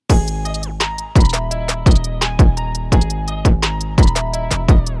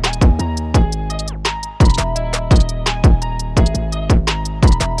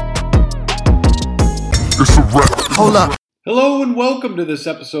Hello and welcome to this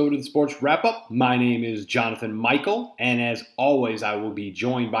episode of the Sports Wrap Up. My name is Jonathan Michael, and as always, I will be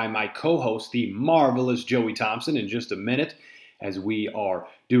joined by my co-host, the marvelous Joey Thompson, in just a minute, as we are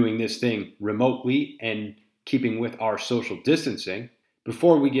doing this thing remotely and keeping with our social distancing.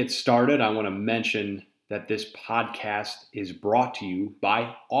 Before we get started, I want to mention that this podcast is brought to you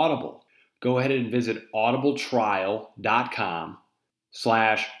by Audible. Go ahead and visit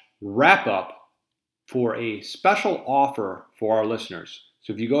audibletrial.com/wrapup for a special offer for our listeners.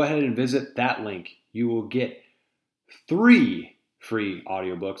 So if you go ahead and visit that link, you will get 3 free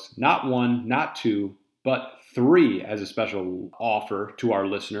audiobooks, not 1, not 2, but 3 as a special offer to our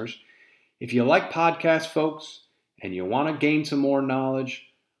listeners. If you like podcasts, folks, and you want to gain some more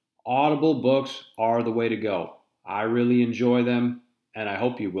knowledge, Audible books are the way to go. I really enjoy them, and I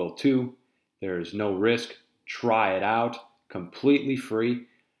hope you will too. There is no risk. Try it out, completely free.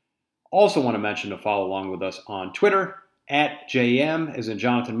 Also want to mention to follow along with us on Twitter at JM as in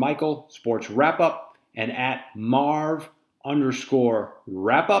Jonathan Michael, Sports Wrap Up, and at Marv_Wrap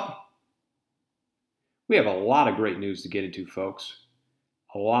Up. We have a lot of great news to get into, folks.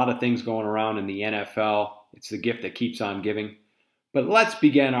 A lot of things going around in the NFL. It's the gift that keeps on giving. But let's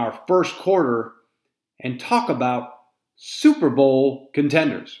begin our first quarter and talk about Super Bowl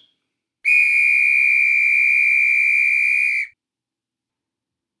contenders.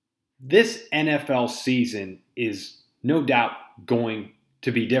 This NFL season is no doubt going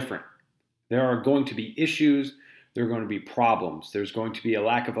to be different. There are going to be issues. There are going to be problems. There's going to be a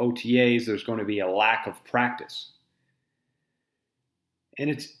lack of OTAs. There's going to be a lack of practice. And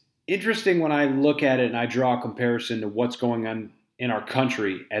it's interesting when I look at it and I draw a comparison to what's going on in our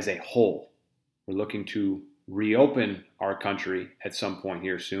country as a whole. We're looking to reopen our country at some point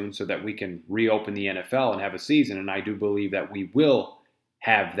here soon so that we can reopen the NFL and have a season. And I do believe that we will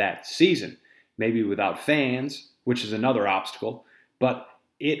have that season. Maybe without fans, which is another obstacle, but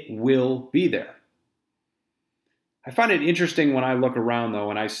it will be there. I find it interesting when I look around, though,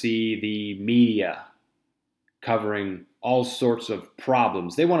 and I see the media covering all sorts of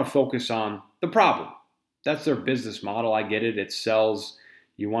problems. They want to focus on the problem. That's their business model. I get it. It sells.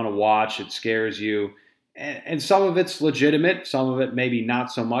 You want to watch. It scares you. And some of it's legitimate. Some of it maybe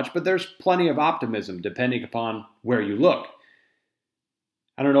not so much. But there's plenty of optimism depending upon where you look.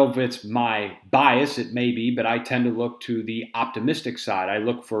 I don't know if it's my bias. It may be. But I tend to look to the optimistic side. I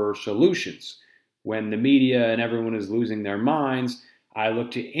look for solutions. When the media and everyone is losing their minds, I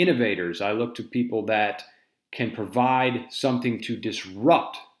look to innovators. I look to people that can provide something to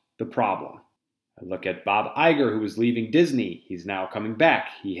disrupt the problem. I look at Bob Iger, who was leaving Disney. He's now coming back.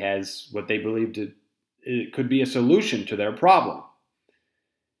 He has what they believe it could be a solution to their problem.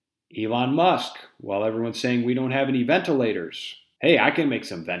 Elon Musk, while everyone's saying we don't have any ventilators, hey, I can make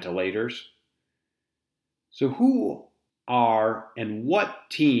some ventilators. So who are and what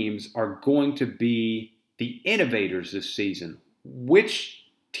teams are going to be the innovators this season? Which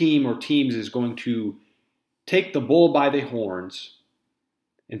team or teams is going to take the bull by the horns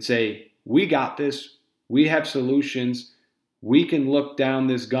and say, we got this, we have solutions, we can look down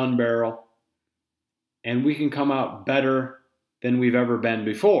this gun barrel, and we can come out better than we've ever been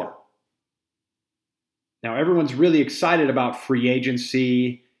before? Now, everyone's really excited about free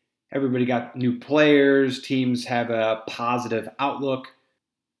agency. Everybody got new players. Teams have a positive outlook.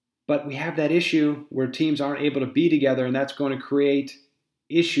 But we have that issue where teams aren't able to be together, and that's going to create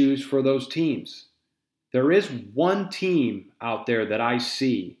issues for those teams. There is one team out there that I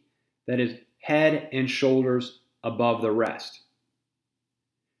see that is head and shoulders above the rest.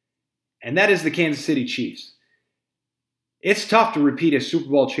 And that is the Kansas City Chiefs. It's tough to repeat as Super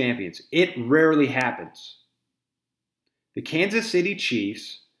Bowl champions. It rarely happens. The Kansas City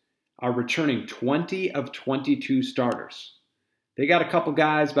Chiefs are returning 20 of 22 starters. They got a couple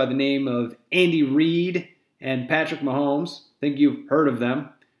guys by the name of Andy Reid and Patrick Mahomes. I think you've heard of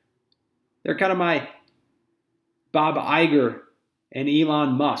them. They're kind of my Bob Iger and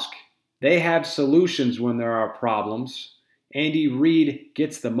Elon Musk. They have solutions when there are problems. Andy Reid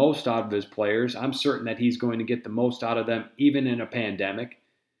gets the most out of his players. I'm certain that he's going to get the most out of them even in a pandemic.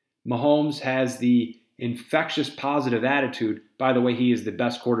 Mahomes has the infectious positive attitude. By the way, he is the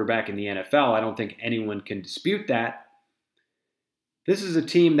best quarterback in the NFL. I don't think anyone can dispute that. This is a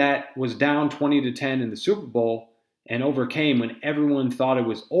team that was down 20-10 in the Super Bowl and overcame when everyone thought it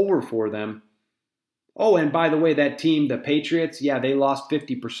was over for them. Oh, and by the way, that team, the Patriots, they lost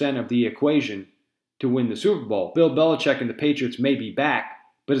 50% of the equation to win the Super Bowl. Bill Belichick and the Patriots may be back,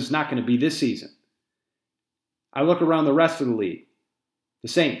 but it's not going to be this season. I look around the rest of the league. The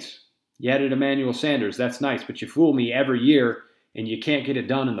Saints. You added Emmanuel Sanders. That's nice, but you fool me every year, and you can't get it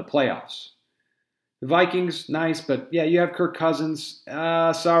done in the playoffs. The Vikings, nice, but yeah, you have Kirk Cousins.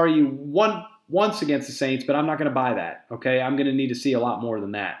 Sorry, you won once against the Saints, but I'm not going to buy that. Okay, I'm going to need to see a lot more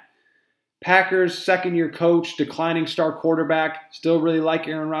than that. Packers, second-year coach, declining star quarterback. Still really like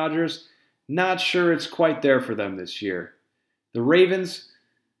Aaron Rodgers. Not sure it's quite there for them this year. The Ravens,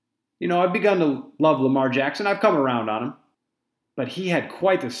 I've begun to love Lamar Jackson. I've come around on him. But he had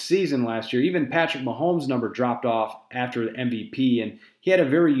quite the season last year. Even Patrick Mahomes' number dropped off after the MVP, and he had a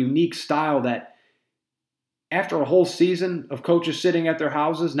very unique style that after a whole season of coaches sitting at their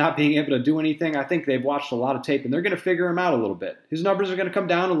houses, not being able to do anything, I think they've watched a lot of tape, and they're going to figure him out a little bit. His numbers are going to come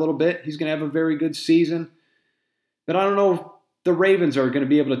down a little bit. He's going to have a very good season. But I don't know if the Ravens are going to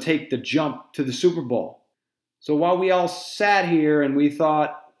be able to take the jump to the Super Bowl. So while we all sat here and we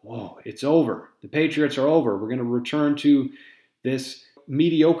thought, whoa, it's over. The Patriots are over. We're going to return to this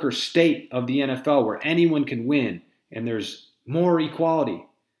mediocre state of the NFL where anyone can win and there's more equality.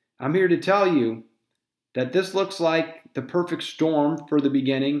 I'm here to tell you that this looks like the perfect storm for the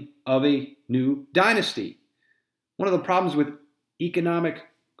beginning of a new dynasty. One of the problems with economic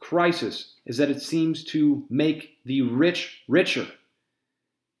crisis is that it seems to make the rich richer.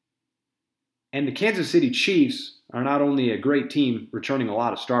 And the Kansas City Chiefs are not only a great team returning a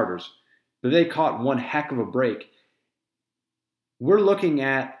lot of starters, but they caught one heck of a break. We're looking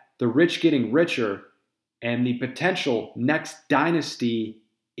at the rich getting richer and the potential next dynasty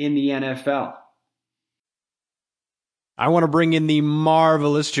in the NFL. I want to bring in the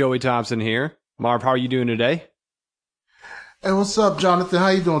marvelous Joey Thompson here. Marv, how are you doing today? Hey, what's up, Jonathan? How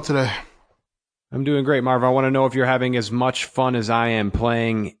you doing today? I'm doing great, Marv. I want to know if you're having as much fun as I am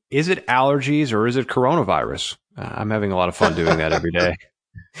playing. Is it allergies or is it coronavirus? I'm having a lot of fun doing that every day.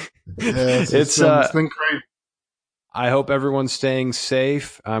 Yeah, it's been great. I hope everyone's staying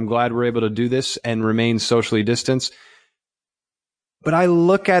safe. I'm glad we're able to do this and remain socially distanced. But I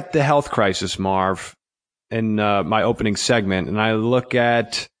look at the health crisis, Marv, in my opening segment, and I look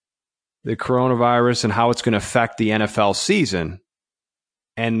at the coronavirus and how it's going to affect the NFL season.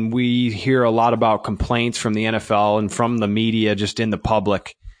 And we hear a lot about complaints from the NFL and from the media, just in the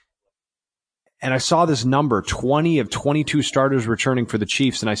public. And I saw this number, 20 of 22 starters returning for the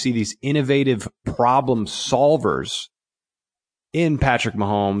Chiefs, and I see these innovative problem solvers in Patrick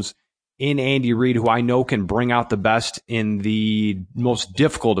Mahomes, in Andy Reid, who I know can bring out the best in the most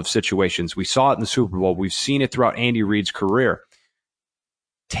difficult of situations. We saw it in the Super Bowl. We've seen it throughout Andy Reid's career.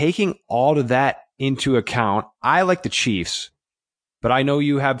 Taking all of that into account, I like the Chiefs, but I know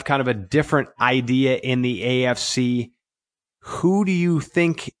you have kind of a different idea in the AFC. Who do you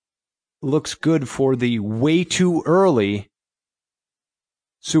think looks good for the way too early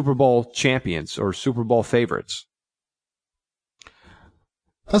Super Bowl champions or Super Bowl favorites?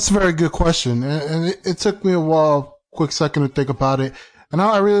 That's a very good question, and it took me a quick second to think about it. And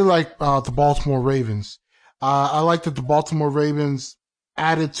I really like the Baltimore Ravens. I like that the Baltimore Ravens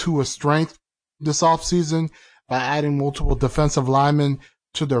added to a strength this offseason by adding multiple defensive linemen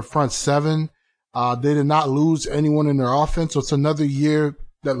to their front seven. They did not lose anyone in their offense, so it's another year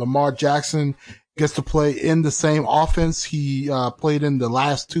that Lamar Jackson gets to play in the same offense he played in the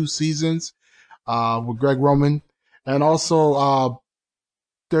last two seasons with Greg Roman. And also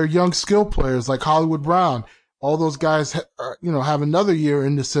their young skill players like Hollywood Brown. All those guys, have another year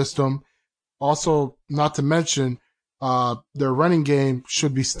in the system. Also, not to mention, their running game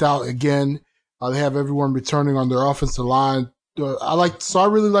should be stout again. They have everyone returning on their offensive line. I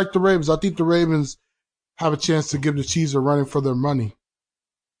really like the Ravens. I think the Ravens have a chance to give the Chiefs a running for their money.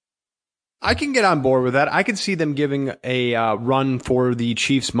 I can get on board with that. I can see them giving a run for the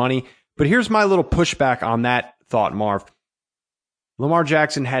Chiefs' money. But here's my little pushback on that thought, Marv. Lamar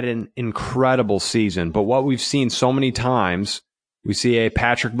Jackson had an incredible season, but what we've seen so many times, we see a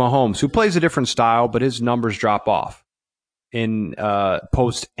Patrick Mahomes who plays a different style, but his numbers drop off in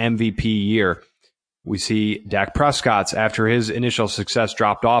post-MVP year. We see Dak Prescott's, after his initial success,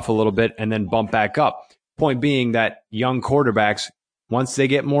 dropped off a little bit and then bumped back up. Point being that young quarterbacks, once they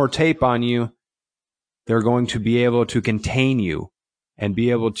get more tape on you, they're going to be able to contain you and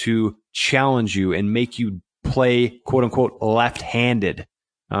be able to challenge you and make you play, quote unquote, left-handed.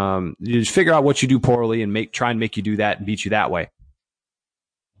 You just figure out what you do poorly and try and make you do that and beat you that way.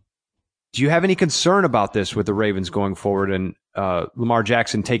 Do you have any concern about this with the Ravens going forward and Lamar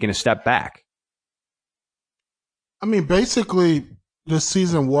Jackson taking a step back? I mean, basically, this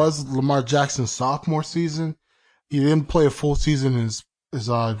season was Lamar Jackson's sophomore season. He didn't play a full season in his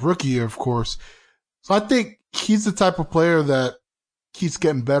rookie year, of course. So I think he's the type of player that keeps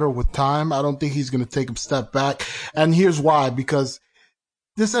getting better with time. I don't think he's going to take a step back. And here's why, because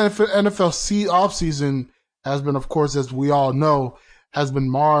this NFL offseason has been, of course, as we all know, has been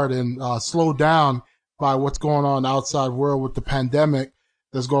marred and slowed down by what's going on outside world with the pandemic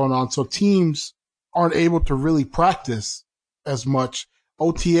that's going on. So teams aren't able to really practice as much.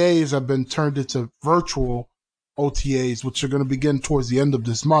 OTAs have been turned into virtual OTAs, which are going to begin towards the end of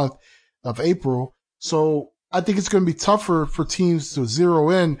this month of April. So I think it's going to be tougher for teams to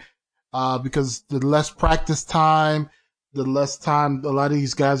zero in, because the less practice time, the less time a lot of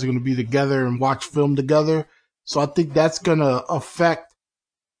these guys are going to be together and watch film together. So I think that's going to affect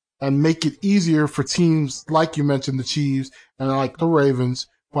and make it easier for teams like you mentioned, the Chiefs and like the Ravens,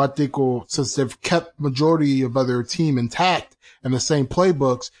 who I think will, since they've kept majority of their team intact and the same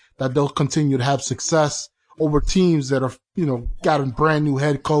playbooks, that they'll continue to have success over teams that are, got a brand new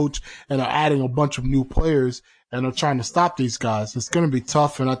head coach and are adding a bunch of new players and are trying to stop these guys. It's going to be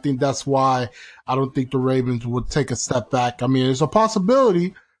tough. And I think that's why I don't think the Ravens would take a step back. I mean, it's a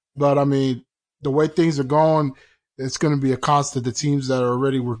possibility, but I mean, the way things are going, it's going to be a constant. The teams that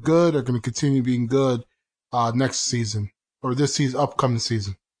already were good are going to continue being good, next season or this season, upcoming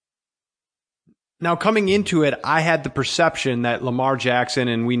season. Now, coming into it, I had the perception that Lamar Jackson,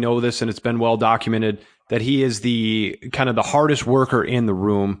 and we know this and it's been well documented, that he is the kind of the hardest worker in the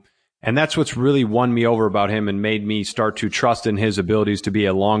room. And that's what's really won me over about him and made me start to trust in his abilities to be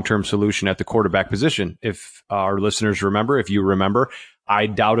a long-term solution at the quarterback position. If our listeners remember, if you remember, I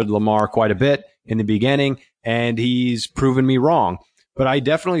doubted Lamar quite a bit in the beginning, and he's proven me wrong. But I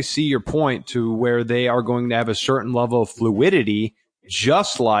definitely see your point to where they are going to have a certain level of fluidity,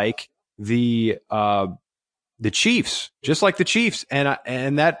 just like the Chiefs,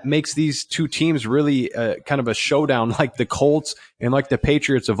 and that makes these two teams really kind of a showdown, like the Colts and like the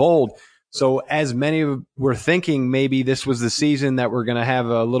Patriots of old. So as many were thinking, maybe this was the season that we're going to have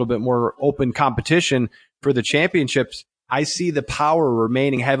a little bit more open competition for the championships. I see the power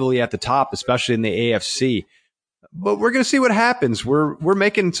remaining heavily at the top, especially in the AFC. But we're going to see what happens. We're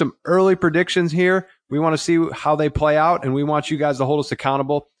making some early predictions here. We want to see how they play out, and we want you guys to hold us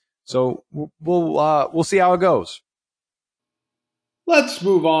accountable. So we'll see how it goes. Let's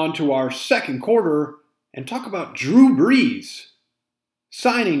move on to our second quarter and talk about Drew Brees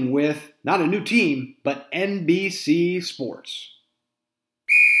signing with not a new team, but NBC Sports.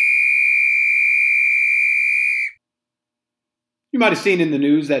 You might have seen in the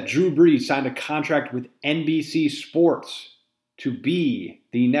news that Drew Brees signed a contract with NBC Sports to be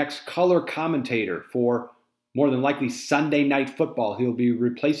the next color commentator for more than likely Sunday Night Football. He'll be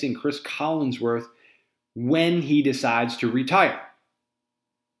replacing Chris Collinsworth when he decides to retire.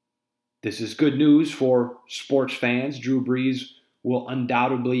 This is good news for sports fans. Drew Brees will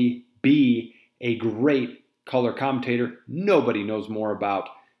undoubtedly be a great color commentator. Nobody knows more about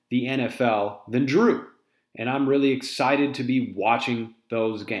the NFL than Drew, and I'm really excited to be watching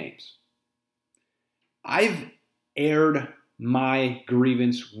those games. I've aired my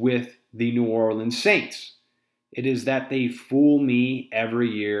grievance with the New Orleans Saints. It is that they fool me every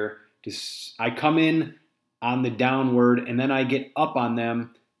year. I come in on the downward, and then I get up on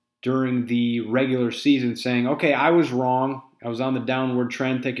them during the regular season saying, okay, I was wrong. I was on the downward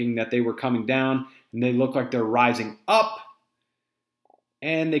trend thinking that they were coming down, and they look like they're rising up,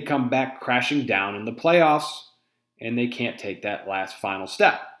 and they come back crashing down in the playoffs, and they can't take that last final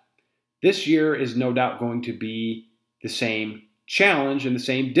step. This year is no doubt going to be the same challenge and the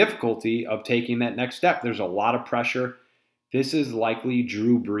same difficulty of taking that next step. There's a lot of pressure. This is likely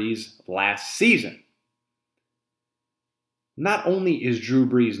Drew Brees' last season. Not only is Drew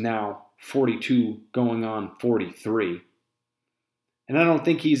Brees now 42 going on 43, and I don't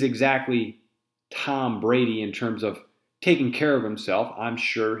think he's exactly Tom Brady in terms of taking care of himself. I'm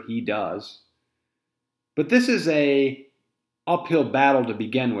sure he does. But this is a uphill battle to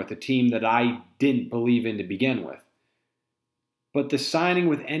begin with, a team that I didn't believe in to begin with. But the signing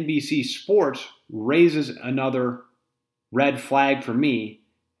with NBC Sports raises another red flag for me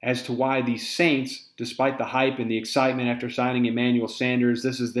as to why the Saints, despite the hype and the excitement after signing Emmanuel Sanders,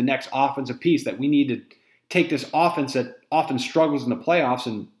 this is the next offensive piece that we need to take this offense that often struggles in the playoffs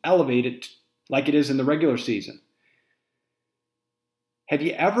and elevate it like it is in the regular season. Have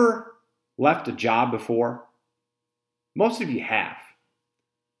you ever left a job before? Most of you have.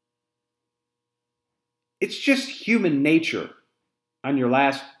 It's just human nature on your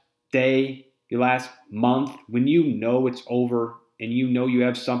last day, your last month, when you know it's over and you know you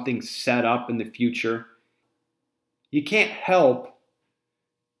have something set up in the future, you can't help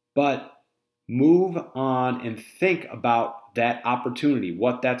but move on and think about that opportunity,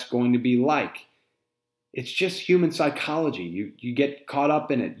 what that's going to be like. It's just human psychology. You get caught up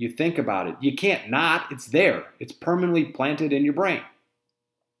in it. You think about it. You can't not. It's there. It's permanently planted in your brain.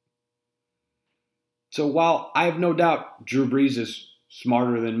 So while I have no doubt Drew Brees is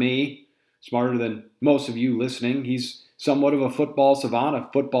smarter than me, smarter than most of you listening. He's somewhat of a football savant, a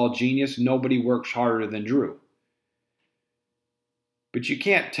football genius. Nobody works harder than Drew. But you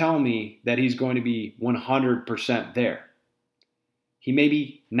can't tell me that he's going to be 100% there. He may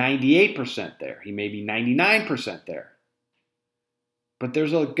be 98% there. He may be 99% there. But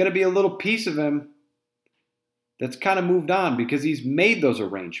there's going to be a little piece of him that's kind of moved on because he's made those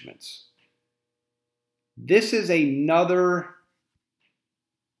arrangements. This is another,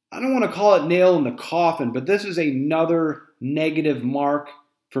 I don't want to call it nail in the coffin, but this is another negative mark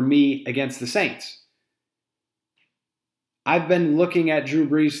for me against the Saints. I've been looking at Drew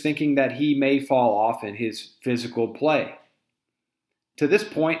Brees thinking that he may fall off in his physical play. To this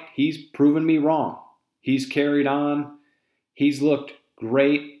point, he's proven me wrong. He's carried on. He's looked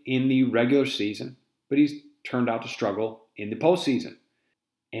great in the regular season, but he's turned out to struggle in the postseason.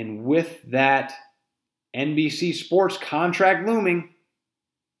 And with that NBC Sports contract looming,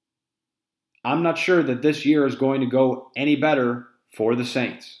 I'm not sure that this year is going to go any better for the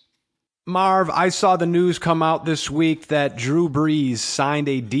Saints. Marv, I saw the news come out this week that Drew Brees signed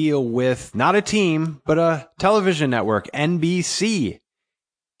a deal with not a team, but a television network, NBC.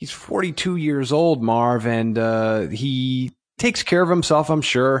 He's 42 years old, Marv, and he takes care of himself, I'm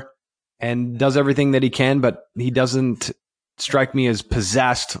sure, and does everything that he can, but he doesn't strike me as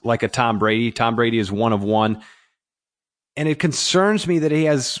possessed like a Tom Brady. Tom Brady is one of one. And it concerns me that he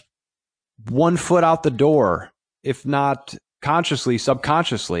has one foot out the door, if not consciously,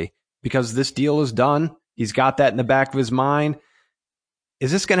 subconsciously, because this deal is done. He's got that in the back of his mind.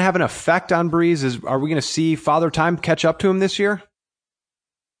 Is this going to have an effect on Brees? Are we going to see Father Time catch up to him this year?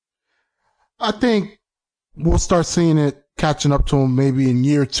 I think we'll start seeing it catching up to him maybe in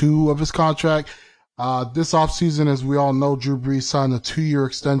year 2 of his contract. This offseason, as we all know, Drew Brees signed a 2-year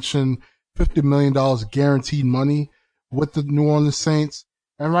extension, $50 million guaranteed money with the New Orleans Saints.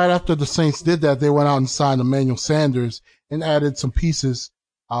 And right after the Saints did that, they went out and signed Emmanuel Sanders and added some pieces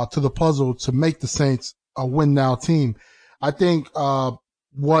to the puzzle to make the Saints a win-now team. I think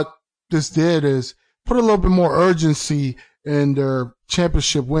what this did is put a little bit more urgency in their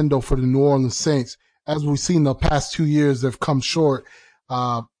championship window for the New Orleans Saints. As we've seen the past 2 years, they've come short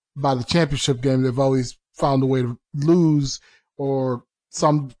by the championship game. They've always found a way to lose, or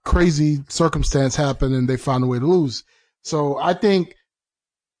some crazy circumstance happened and they found a way to lose. So I think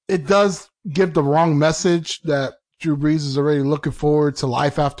it does give the wrong message that Drew Brees is already looking forward to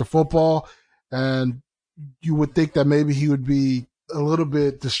life after football. And you would think that maybe he would be a little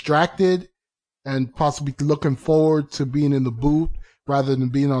bit distracted and possibly looking forward to being in the booth rather than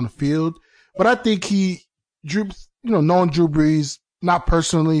being on the field. But I think knowing Drew Brees, not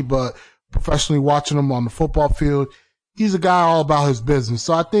personally, but professionally watching him on the football field, he's a guy all about his business.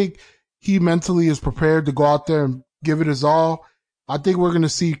 So I think he mentally is prepared to go out there and give it his all. I think we're going to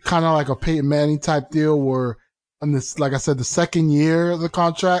see kind of like a Peyton Manning type deal where, in this, like I said, the second year of the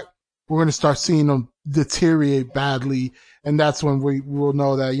contract, we're going to start seeing him deteriorate badly. And that's when we will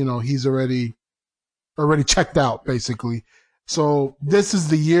know that, he's already checked out, basically. So this is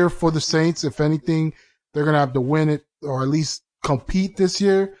the year for the Saints. If anything, they're going to have to win it or at least compete this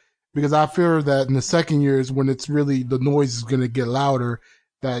year, because I fear that in the second year is when it's really, the noise is going to get louder,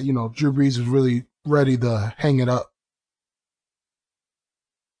 that, Drew Brees is really ready to hang it up.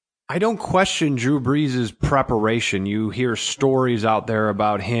 I don't question Drew Brees' preparation. You hear stories out there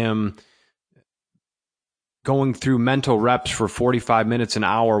about him going through mental reps for 45 minutes, an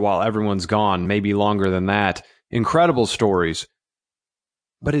hour while everyone's gone, maybe longer than that. Incredible stories.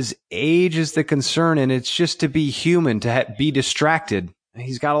 But his age is the concern, and it's just to be human, to be distracted.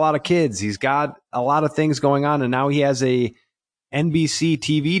 He's got a lot of kids. He's got a lot of things going on, and now he has a NBC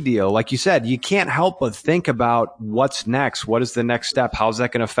TV deal. Like you said, you can't help but think about what's next. What is the next step? How's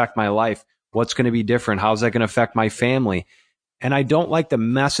that going to affect my life? What's going to be different? How's that going to affect my family? And I don't like the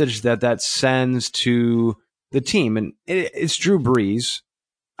message that sends to the team. And it's Drew Brees.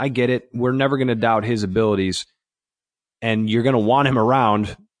 I get it. We're never going to doubt his abilities. And you're going to want him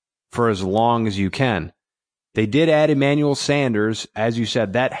around for as long as you can. They did add Emmanuel Sanders. As you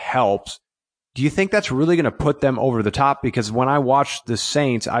said, that helps. Do you think that's really going to put them over the top? Because when I watch the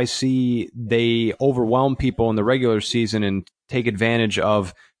Saints, I see they overwhelm people in the regular season and take advantage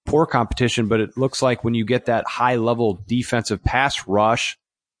of poor competition. But it looks like when you get that high-level defensive pass rush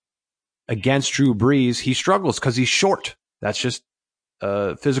against Drew Brees, he struggles because he's short. That's just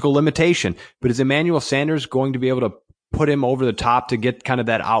a physical limitation. But is Emmanuel Sanders going to be able to put him over the top to get kind of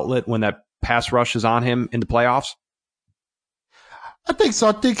that outlet when that pass rush is on him in the playoffs? I think so.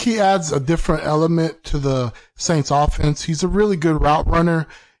 I think he adds a different element to the Saints offense. He's a really good route runner.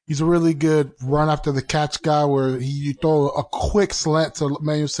 He's a really good run after the catch guy where you throw a quick slant to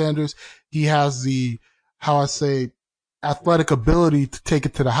Emmanuel Sanders. he has how I say, athletic ability to take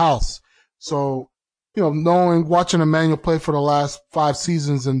it to the house. So, watching Emmanuel play for the last 5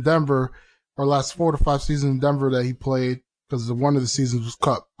 seasons in Denver, or last 4 to 5 seasons in Denver that he played, because one of the seasons was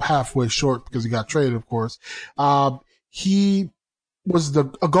cut halfway short because he got traded, of course. He was a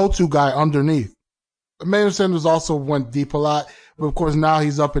go-to guy underneath. Emmanuel Sanders also went deep a lot, but of course now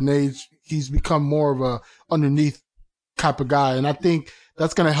he's up in age. He's become more of a underneath type of guy. And I think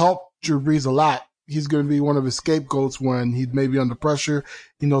that's going to help Drew Brees a lot. He's going to be one of his scapegoats when he may be under pressure.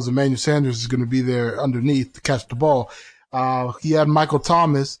 He knows Emmanuel Sanders is going to be there underneath to catch the ball. He had Michael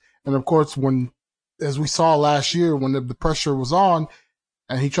Thomas. And of course, as we saw last year, when the pressure was on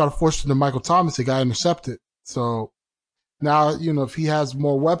and he tried to force it to Michael Thomas, he got intercepted. So now, if he has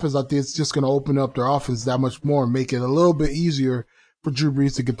more weapons, I think it's just going to open up their offense that much more and make it a little bit easier for Drew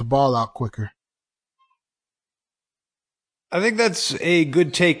Brees to get the ball out quicker. I think that's a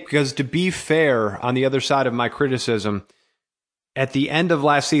good take because, to be fair, on the other side of my criticism, at the end of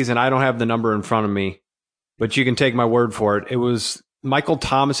last season, I don't have the number in front of me, but you can take my word for it. It was Michael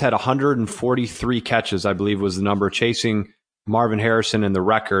Thomas had 143 catches, I believe was the number, chasing Marvin Harrison in the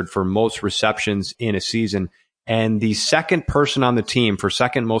record for most receptions in a season. And the second person on the team for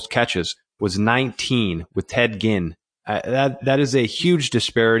second most catches was 19 with Ted Ginn. That is a huge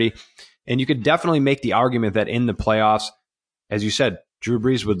disparity. And you could definitely make the argument that in the playoffs, as you said, Drew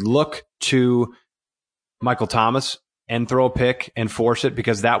Brees would look to Michael Thomas and throw a pick and force it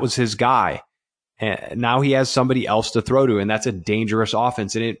because that was his guy. And now he has somebody else to throw to, and that's a dangerous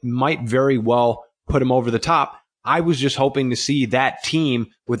offense. And it might very well put him over the top. I was just hoping to see that team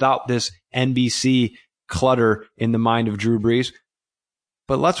without this NBC clutter in the mind of Drew Brees.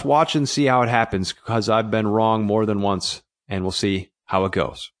 But let's watch and see how it happens, because I've been wrong more than once, and we'll see how it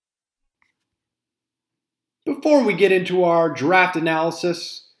goes. Before we get into our draft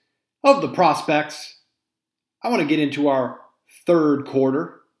analysis of the prospects, I want to get into our third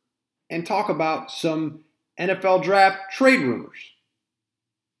quarter and talk about some NFL draft trade rumors.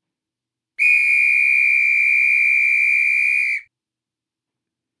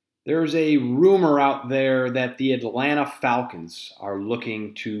 There's a rumor out there that the Atlanta Falcons are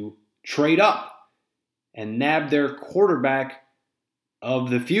looking to trade up and nab their quarterback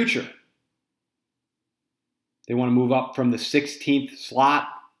of the future. They want to move up from the 16th slot,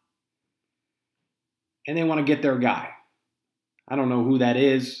 and they want to get their guy. I don't know who that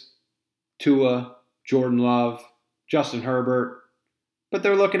is. Tua, Jordan Love, Justin Herbert, but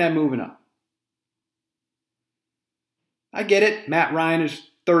they're looking at moving up. I get it. Matt Ryan is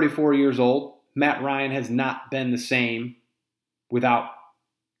 34 years old. Matt Ryan has not been the same without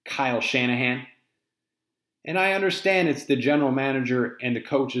Kyle Shanahan. And I understand it's the general manager and the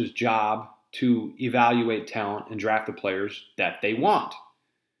coach's job to evaluate talent and draft the players that they want.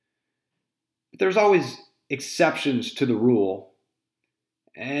 But there's always exceptions to the rule.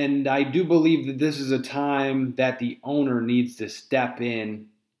 And I do believe that this is a time that the owner needs to step in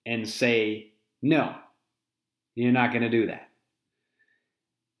and say, no, you're not going to do that.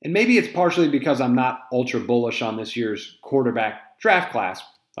 And maybe it's partially because I'm not ultra bullish on this year's quarterback draft class.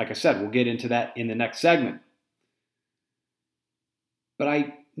 Like I said, we'll get into that in the next segment. But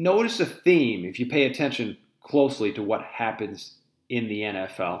I notice a theme if you pay attention closely to what happens in the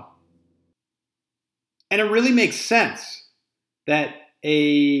NFL. And it really makes sense that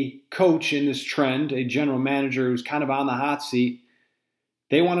a coach in this trend, a general manager who's kind of on the hot seat,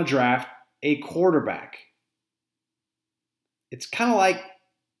 they want to draft a quarterback. It's kind of like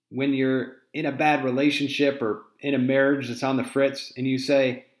when you're in a bad relationship or in a marriage that's on the fritz and you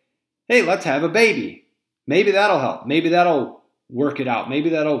say, hey, let's have a baby. Maybe that'll help. Maybe that'll work it out. Maybe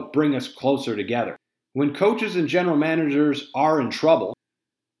that'll bring us closer together. When coaches and general managers are in trouble,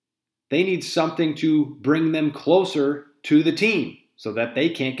 they need something to bring them closer to the team so that they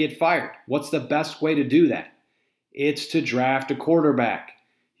can't get fired. What's the best way to do that? It's to draft a quarterback.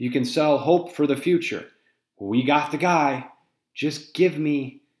 You can sell hope for the future. We got the guy. Just give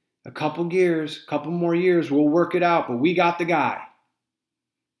me a couple more years, we'll work it out, but we got the guy.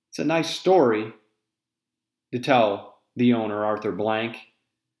 It's a nice story to tell the owner, Arthur Blank,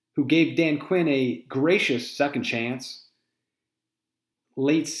 who gave Dan Quinn a gracious second chance.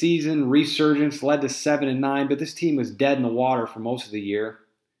 Late season resurgence led to 7-9, but this team was dead in the water for most of the year.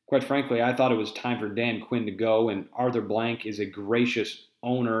 Quite frankly, I thought it was time for Dan Quinn to go, and Arthur Blank is a gracious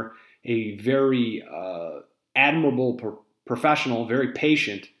owner, a very admirable professional, very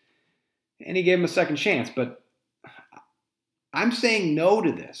patient, and he gave him a second chance. But I'm saying no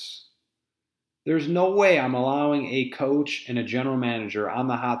to this. There's no way I'm allowing a coach and a general manager on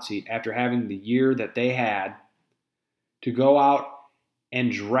the hot seat after having the year that they had to go out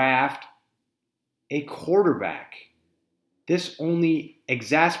and draft a quarterback. This only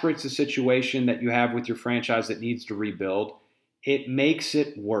exasperates the situation that you have with your franchise that needs to rebuild. It makes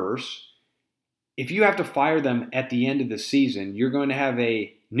it worse. If you have to fire them at the end of the season, you're going to have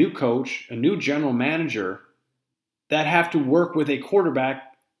a new coach, a new general manager that have to work with a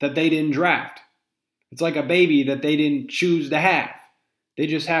quarterback that they didn't draft. It's like a baby that they didn't choose to have. They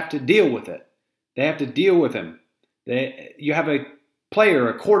just have to deal with it. They have to deal with him. You have a player,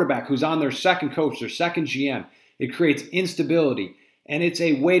 a quarterback who's on their second coach, their second GM. It creates instability. And it's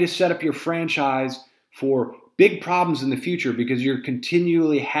a way to set up your franchise for big problems in the future because you're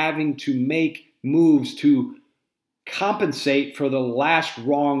continually having to make moves to compensate for the last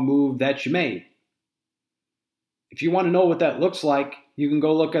wrong move that you made. If you want to know what that looks like, you can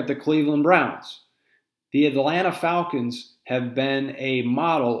go look at the Cleveland Browns. The Atlanta Falcons have been a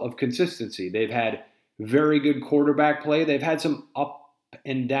model of consistency. They've had very good quarterback play. They've had some up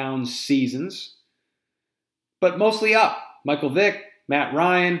and down seasons, but mostly up. Michael Vick, Matt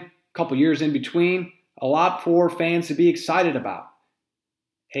Ryan, a couple years in between, a lot for fans to be excited about.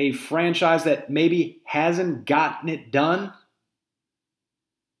 A franchise that maybe hasn't gotten it done,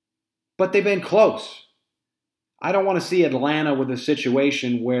 but they've been close. I don't want to see Atlanta with a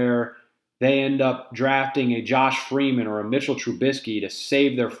situation where they end up drafting a Josh Freeman or a Mitchell Trubisky to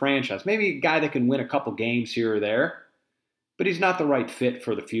save their franchise. Maybe a guy that can win a couple games here or there, but he's not the right fit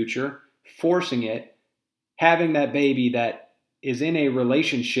for the future. Forcing it, having that baby that is in a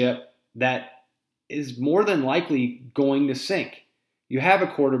relationship that is more than likely going to sink. You have a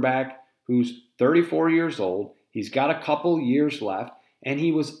quarterback who's 34 years old. He's got a couple years left, and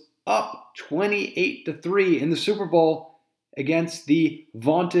he was up 28-3 in the Super Bowl against the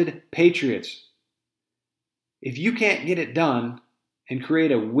vaunted Patriots. If you can't get it done and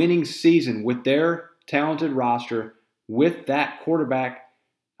create a winning season with their talented roster, with that quarterback,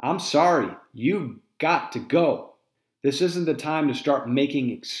 I'm sorry, you've got to go. This isn't the time to start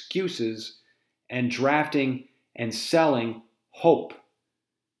making excuses and drafting and selling hope.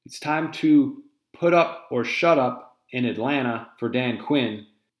 It's time to put up or shut up in Atlanta for Dan Quinn.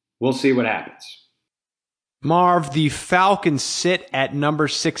 We'll see what happens. Marv, the Falcons sit at number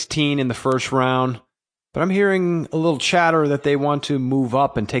 16 in the first round, but I'm hearing a little chatter that they want to move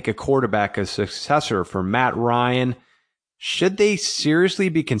up and take a quarterback as successor for Matt Ryan. Should they seriously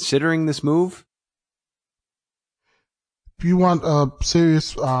be considering this move? If you want a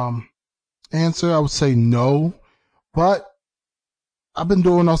serious answer, I would say no. But I've been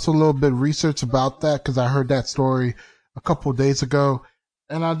doing also a little bit of research about that because I heard that story a couple of days ago.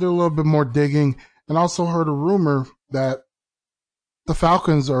 And I did a little bit more digging and also heard a rumor that the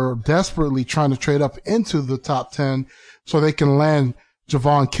Falcons are desperately trying to trade up into the top 10 so they can land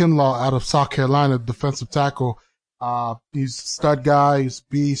Javon Kinlaw out of South Carolina, defensive tackle. He's a stud guy. He's a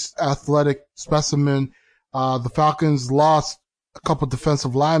beast, athletic specimen. The Falcons lost a couple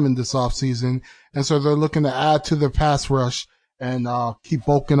defensive linemen this offseason, and so they're looking to add to their pass rush and keep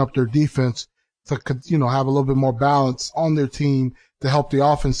bulking up their defense to, have a little bit more balance on their team to help the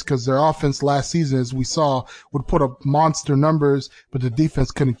offense, because their offense last season, as we saw, would put up monster numbers, but the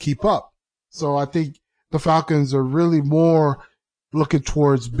defense couldn't keep up. So I think the Falcons are really more looking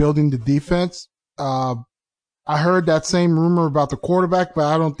towards building the defense. I heard that same rumor about the quarterback, but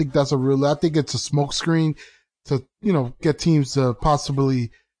I don't think that's I think it's a smokescreen to, get teams to possibly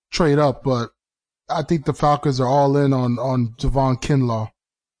trade up. But I think the Falcons are all in on Javon Kinlaw.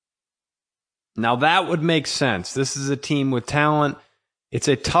 Now that would make sense. This is a team with talent. It's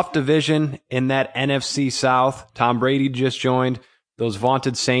a tough division in that NFC South. Tom Brady just joined. Those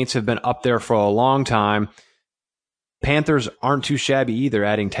vaunted Saints have been up there for a long time. Panthers aren't too shabby either,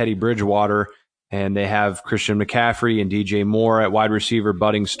 adding Teddy Bridgewater. And they have Christian McCaffrey and DJ Moore at wide receiver,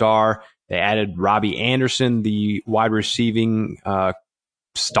 budding star. They added Robbie Anderson, the wide receiving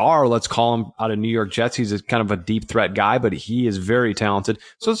star, let's call him, out of New York Jets. He's a kind of a deep threat guy, but he is very talented.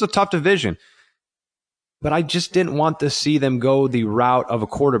 So it's a tough division. But I just didn't want to see them go the route of a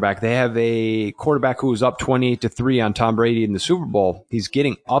quarterback. They have a quarterback who was up 28-3 on Tom Brady in the Super Bowl. He's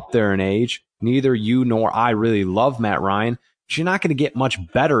getting up there in age. Neither you nor I really love Matt Ryan. But you're not going to get much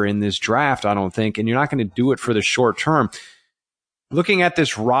better in this draft, I don't think, and you're not going to do it for the short term. Looking at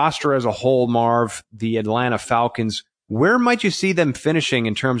this roster as a whole, Marv, the Atlanta Falcons, where might you see them finishing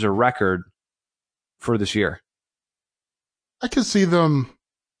in terms of record for this year? I could see them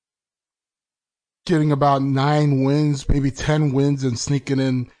getting about 9 wins, maybe 10 wins, and sneaking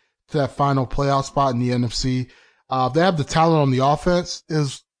in to that final playoff spot in the NFC. They have the talent on the offense.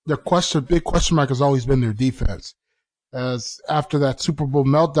 Big question mark has always been their defense. As after that Super Bowl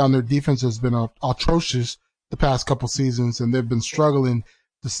meltdown, their defense has been atrocious the past couple seasons, and they've been struggling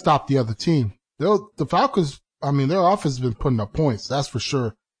to stop the other team. the Falcons, I mean, their offense has been putting up points, that's for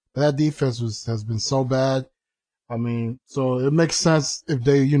sure. But that defense has been so bad. I mean, so it makes sense if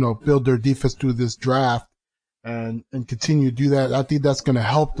they, build their defense through this draft and continue to do that. I think that's going to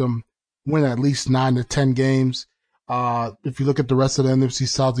help them win at least 9 to 10 games. If you look at the rest of the NFC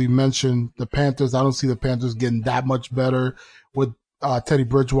South, you mentioned the Panthers. I don't see the Panthers getting that much better with Teddy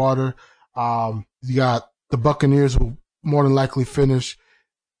Bridgewater. You got the Buccaneers, who more than likely finish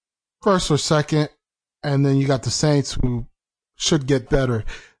first or second, and then you got the Saints, who should get better.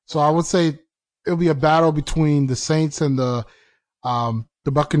 So I would say it'll be a battle between the Saints and the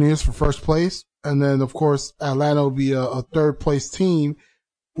Buccaneers for first place, and then of course Atlanta will be a third place team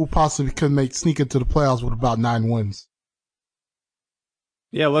who possibly could sneak into the playoffs with about 9 wins.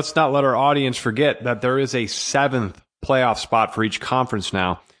 Yeah, let's not let our audience forget that there is a 7th playoff spot for each conference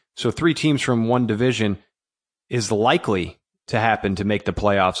now. So 3 teams from one division is likely to happen to make the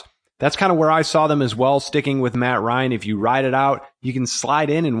playoffs. That's kind of where I saw them as well, sticking with Matt Ryan. If you ride it out, you can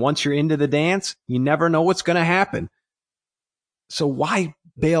slide in, and once you're into the dance, you never know what's going to happen. So why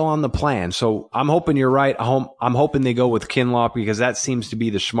bail on the plan? So I'm hoping you're right. I'm hoping they go with Kinlaw, because that seems to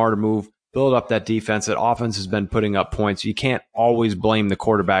be the smarter move. Build up that defense. That offense has been putting up points. You can't always blame the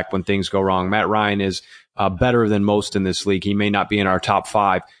quarterback when things go wrong. Matt Ryan is better than most in this league. He may not be in our top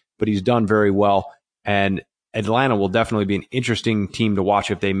 5, but he's done very well. And Atlanta will definitely be an interesting team to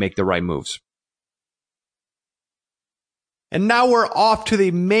watch if they make the right moves. And now we're off to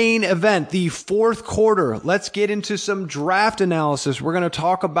the main event, the fourth quarter. Let's get into some draft analysis. We're going to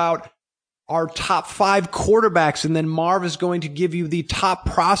talk about our top 5 quarterbacks, and then Marv is going to give you the top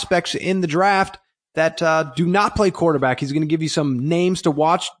prospects in the draft that do not play quarterback. He's going to give you some names to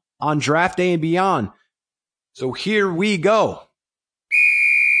watch on draft day and beyond. So here we go.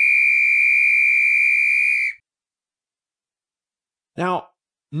 Now,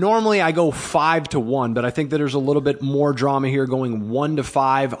 normally I go 5-1, but I think that there's a little bit more drama here going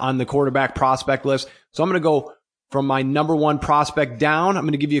 1-5 on the quarterback prospect list. So I'm going to go from my number 1 prospect down. I'm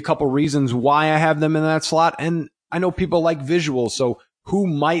going to give you a couple reasons why I have them in that slot. And I know people like visuals. So who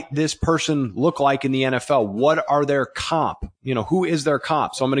might this person look like in the NFL? What are their comp? Who is their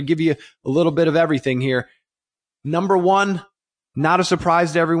comp? So I'm going to give you a little bit of everything here. Number 1, not a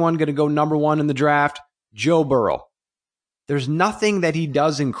surprise to everyone, going to go number 1 in the draft, Joe Burrow. There's nothing that he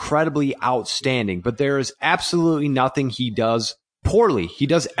does incredibly outstanding, but there is absolutely nothing he does poorly. He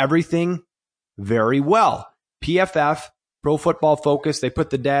does everything very well. PFF, Pro Football Focus, they put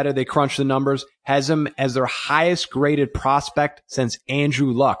the data, they crunch the numbers, has him as their highest graded prospect since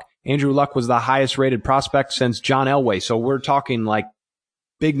Andrew Luck. Andrew Luck was the highest rated prospect since John Elway. So we're talking like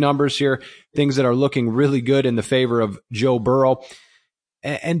big numbers here, things that are looking really good in the favor of Joe Burrow.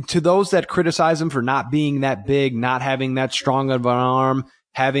 And to those that criticize him for not being that big, not having that strong of an arm,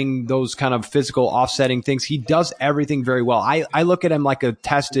 having those kind of physical offsetting things, he does everything very well. I look at him like a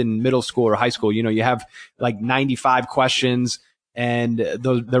test in middle school or high school. You have like 95 questions and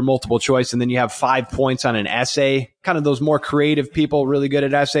they're multiple choice, and then you have 5 points on an essay. Kind of those more creative people, really good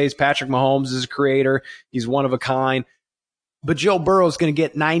at essays. Patrick Mahomes is a creator. He's one of a kind. But Joe Burrow is going to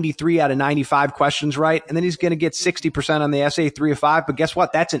get 93 out of 95 questions right, and then he's going to get 60% on the essay, 3 of 5. But guess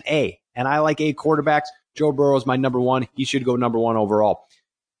what? That's an A, and I like A quarterbacks. Joe Burrow is my number 1. He should go number 1 overall.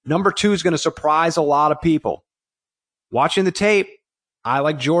 Number 2 is going to surprise a lot of people. Watching the tape, I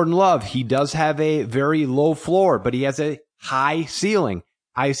like Jordan Love. He does have a very low floor, but he has a high ceiling.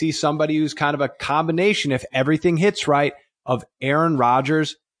 I see somebody who's kind of a combination, if everything hits right, of Aaron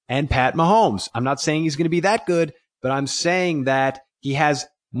Rodgers and Pat Mahomes. I'm not saying he's going to be that good, but I'm saying that he has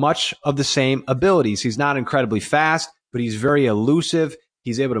much of the same abilities. He's not incredibly fast, but he's very elusive.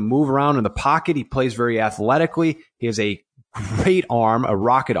 He's able to move around in the pocket. He plays very athletically. He has a great arm, a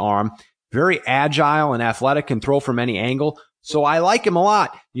rocket arm, very agile and athletic, can throw from any angle. So I like him a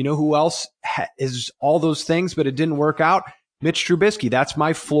lot. You know who else is all those things, but it didn't work out? Mitch Trubisky. That's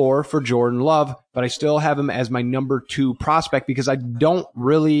my floor for Jordan Love, but I still have him as my number 2 prospect because I don't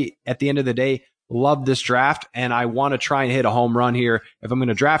really, at the end of the day, love this draft, and I want to try and hit a home run here. If I'm going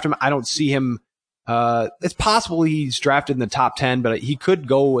to draft him, I don't see him. It's possible he's drafted in the top 10, but he could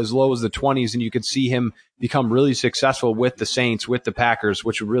go as low as the 20s, and you could see him become really successful with the Saints, with the Packers,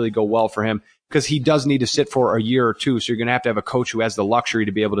 which would really go well for him because he does need to sit for a year or 2, so you're going to have a coach who has the luxury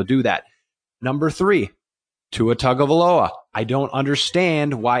to be able to do that. Number 3, Tua Tagovailoa. I don't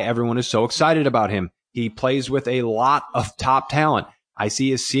understand why everyone is so excited about him. He plays with a lot of top talent. I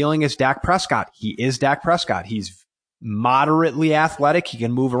see his ceiling as Dak Prescott. He is Dak Prescott. He's moderately athletic. He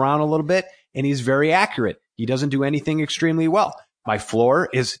can move around a little bit, and he's very accurate. He doesn't do anything extremely well. My floor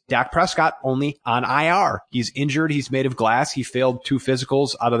is Dak Prescott, only on IR. He's injured. He's made of glass. He failed 2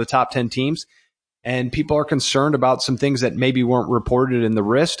 physicals out of the top 10 teams. and people are concerned about some things that maybe weren't reported in the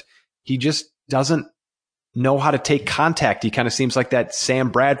wrist. He just doesn't know how to take contact. He kind of seems like that Sam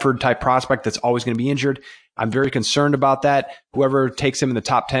Bradford type prospect that's always going to be injured. I'm very concerned about that. Whoever takes him in the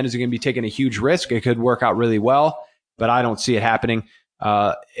top 10 is going to be taking a huge risk. It could work out really well, but I don't see it happening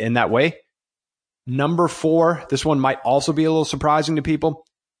in that way. Number 4, this one might also be a little surprising to people.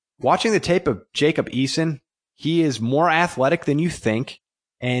 Watching the tape of Jacob Eason, he is more athletic than you think,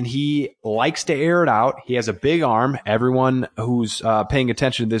 and he likes to air it out. He has a big arm. Everyone who's paying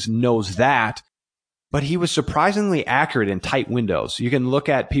attention to this knows that. But he was surprisingly accurate in tight windows. You can look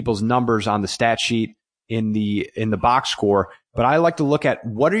at people's numbers on the stat sheet in the box score, but I like to look at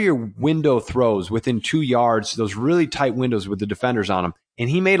what are your window throws within 2 yards, those really tight windows with the defenders on them. And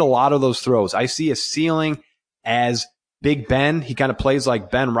he made a lot of those throws. I see a ceiling as Big Ben. He kind of plays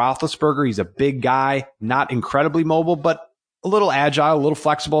like Ben Roethlisberger. He's a big guy, not incredibly mobile, but a little agile, a little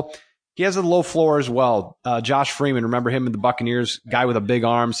flexible. He has a low floor as well. Josh Freeman, remember him in the Buccaneers, guy with a big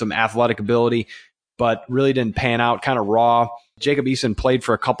arm, some athletic ability, but really didn't pan out, kind of raw. Jacob Eason played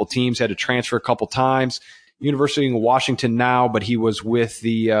for a couple teams, had to transfer a couple times. University of Washington now, but he was with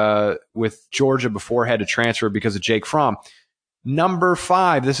Georgia before, had to transfer because of Jake Fromm. Number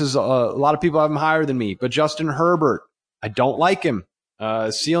 5, this is a lot of people have him higher than me, but Justin Herbert, I don't like him.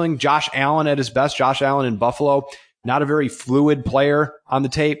 Ceiling Josh Allen at his best, Josh Allen in Buffalo, not a very fluid player on the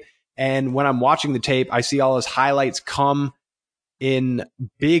tape. And when I'm watching the tape, I see all his highlights come in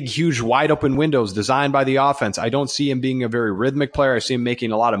big, huge, wide open windows designed by the offense. I don't see him being a very rhythmic player. I see him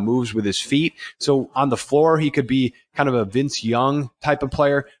making a lot of moves with his feet. So on the floor, he could be kind of a Vince Young type of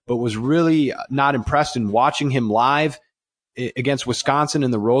player, but was really not impressed in watching him live against Wisconsin in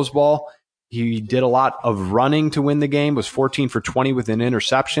the Rose Bowl. He did a lot of running to win the game, was 14 for 20 with an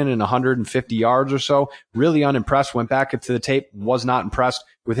interception and 150 yards or so. Really unimpressed. Went back into the tape, was not impressed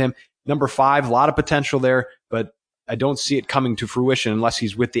with him. Number 5, a lot of potential there, but I don't see it coming to fruition unless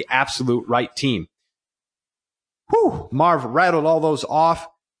he's with the absolute right team. Whew, Marv rattled all those off.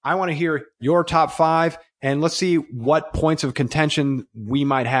 I want to hear your top 5, and let's see what points of contention we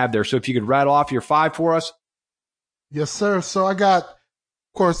might have there. So if you could rattle off your 5 for us. Yes, sir. So I got,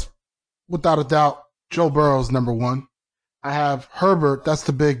 of course, without a doubt, Joe Burrow's number 1. I have Herbert. That's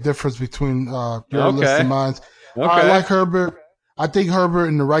the big difference between your list and mine. Okay. I like Herbert. I think Herbert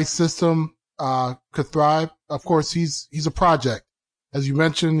in the right system could thrive. Of course, he's a project. As you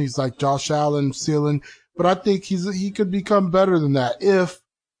mentioned, he's like Josh Allen, ceiling. But I think he could become better than that if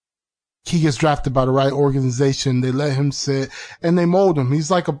he gets drafted by the right organization. They let him sit and they mold him.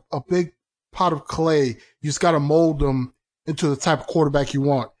 He's like a big pot of clay. You just got to mold him into the type of quarterback you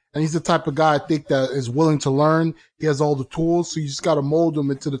want. And he's the type of guy I think that is willing to learn. He has all the tools, so you just got to mold him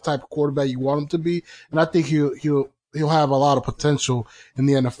into the type of quarterback you want him to be. And I think he'll have a lot of potential in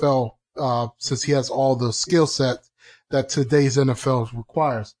the NFL, since he has all the skill sets that today's NFL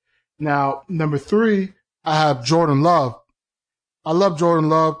requires. Now, number 3, I have Jordan Love. I love Jordan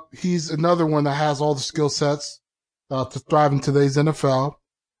Love. He's another one that has all the skill sets to thrive in today's NFL.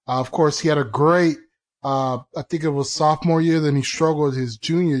 Of course, he had a great, I think it was sophomore year, then he struggled his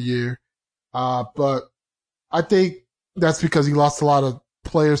junior year. But I think that's because he lost a lot of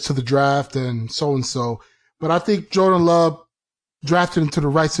players to the draft and so. But I think Jordan Love, drafted into the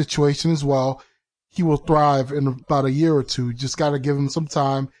right situation as well, he will thrive in about a year or two. You just got to give him some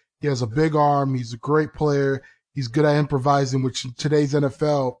time. He has a big arm. He's a great player. He's good at improvising, which in today's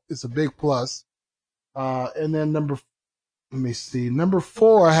NFL is a big plus. And then number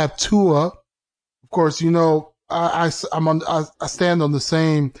 4, I have Tua. Of course, you know, I stand on the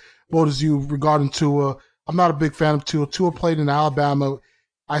same boat as you regarding Tua. I'm not a big fan of Tua. Tua played in Alabama.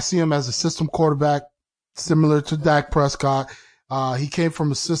 I see him as a system quarterback, similar to Dak Prescott. He came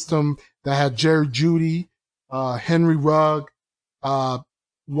from a system that had Jerry Jeudy, Henry Rugg,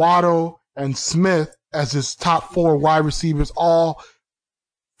 Waddle, and Smith as his top 4 wide receivers, all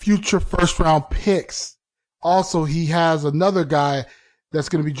future first-round picks. Also, he has another guy that's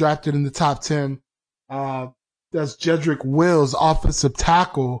going to be drafted in the top 10. That's Jedrick Wills, offensive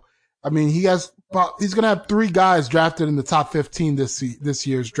tackle. I mean, he's going to have 3 guys drafted in the top 15 this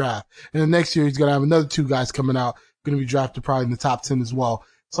year's draft. And the next year, he's going to have another 2 guys coming out, going to be drafted probably in the top 10 as well.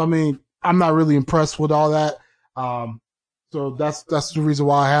 So, I mean, I'm not really impressed with all that. So that's the reason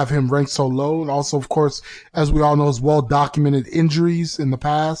why I have him ranked so low. And also, of course, as we all know, his well-documented injuries in the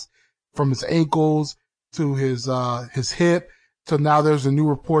past, from his ankles to his hip, to now there's a new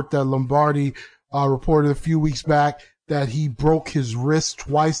report that Lombardi reported a few weeks back that he broke his wrist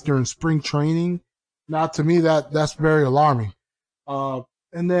twice during spring training. Now, to me, that's very alarming. And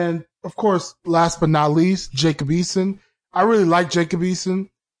then, of course, last but not least, Jacob Eason. I really like Jacob Eason.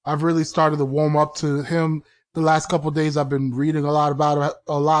 I've really started to warm up to him. The last couple of days, I've been reading a lot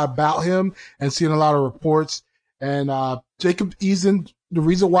about him and seeing a lot of reports. And Jacob Eason, the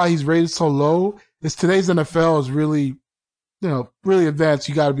reason why he's rated so low is today's NFL is really, really advanced.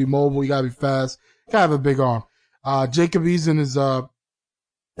 You got to be mobile, you got to be fast, you got to have a big arm. Jacob Eason is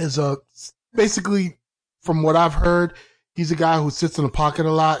basically, from what I've heard, he's a guy who sits in the pocket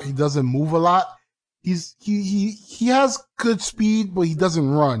a lot. He doesn't move a lot. He has good speed, but he doesn't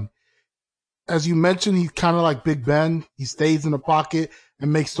run. As you mentioned, he's kind of like Big Ben. He stays in the pocket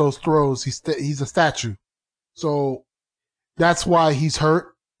and makes those throws. He's a statue. So that's why he's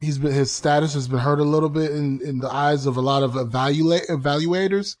hurt. His status has been hurt a little bit in the eyes of a lot of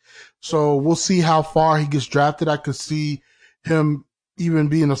evaluators. So we'll see how far he gets drafted. I could see him even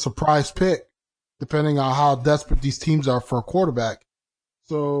being a surprise pick, depending on how desperate these teams are for a quarterback.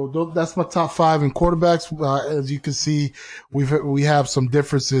 So that's my top 5 in quarterbacks. As you can see, we have some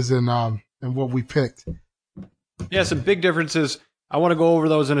differences in what we picked. Yeah, some big differences. I want to go over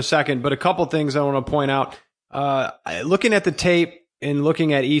those in a second, but a couple things I want to point out. Looking at the tape and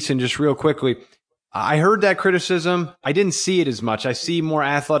looking at Eason just real quickly, I heard that criticism. I didn't see it as much. I see more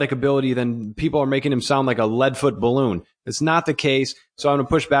athletic ability than people are making him sound like a lead-foot balloon. It's not the case, so I'm going to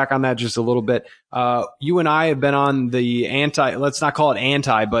push back on that just a little bit. You and I have been on the let's not call it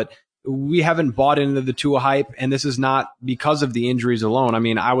anti, but we haven't bought into the Tua hype, and this is not because of the injuries alone. I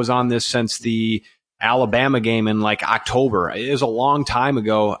mean, I was on this since the Alabama game in like October. It was a long time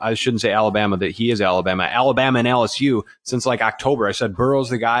ago. I shouldn't say Alabama, that he is Alabama. Alabama and LSU since like October. I said Burrow's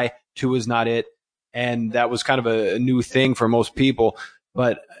the guy, Tua's not it. And that was kind of a new thing for most people.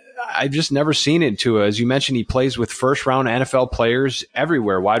 But I've just never seen it, Tua. As you mentioned, he plays with first-round NFL players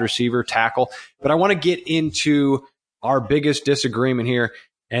everywhere, wide receiver, tackle. But I want to get into our biggest disagreement here,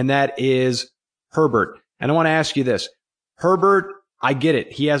 and that is Herbert. And I want to ask you this. Herbert, I get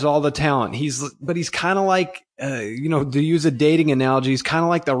it. He has all the talent. But he's kind of like, to use a dating analogy, he's kind of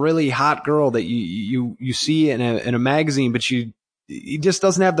like the really hot girl that you see in a magazine, but he just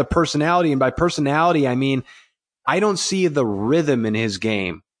doesn't have the personality. And by personality, I mean, I don't see the rhythm in his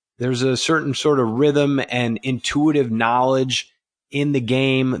game. There's a certain sort of rhythm and intuitive knowledge in the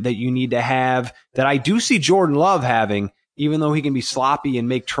game that you need to have that I do see Jordan Love having, even though he can be sloppy and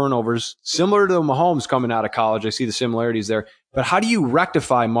make turnovers, similar to Mahomes coming out of college. I see the similarities there. But how do you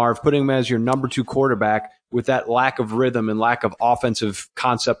rectify, Marv, putting him as your number 2 quarterback with that lack of rhythm and lack of offensive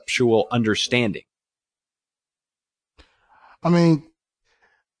conceptual understanding? I mean,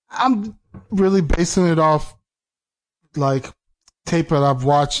 I'm really basing it off like tape that I've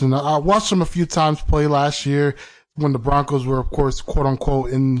watched, and I watched him a few times play last year when the Broncos were, of course, quote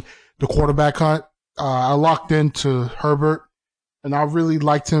unquote, in the quarterback hunt. I locked into Herbert, and I really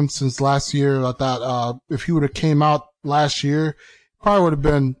liked him since last year. I thought if he would have came out last year, probably would have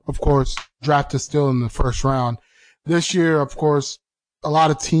been, of course, drafted still in the first round. This year, of course, a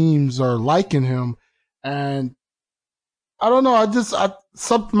lot of teams are liking him, and I don't know.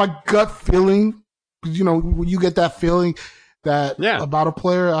 My gut feeling, when you get that feeling about a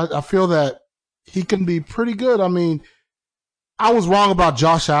player, I feel that he can be pretty good. I mean, I was wrong about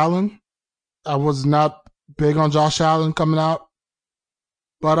Josh Allen. I was not big on Josh Allen coming out.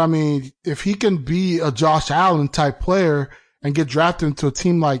 But I mean, if he can be a Josh Allen type player and get drafted into a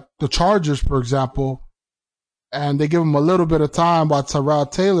team like the Chargers, for example, and they give him a little bit of time while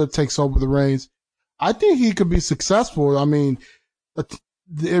Tyrod Taylor takes over the reins, I think he could be successful. I mean,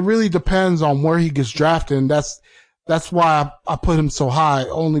 it really depends on where he gets drafted, and that's why I put him so high,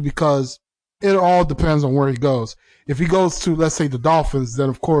 only because it all depends on where he goes. If he goes to, let's say, the Dolphins, then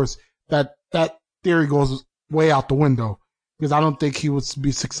of course that theory goes way out the window, because I don't think he would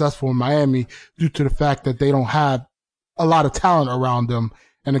be successful in Miami due to the fact that they don't have a lot of talent around them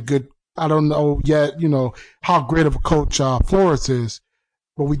and I don't know yet, how great of a coach Flores is.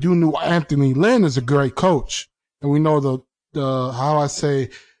 But we do know Anthony Lynn is a great coach, and we know the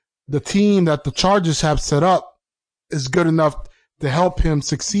team that the Chargers have set up is good enough to help him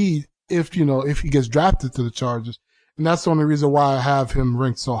succeed if he gets drafted to the Chargers. And that's the only reason why I have him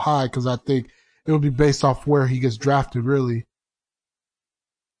ranked so high, because I think it will be based off where he gets drafted, really.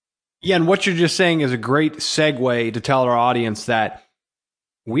 Yeah, and what you're just saying is a great segue to tell our audience that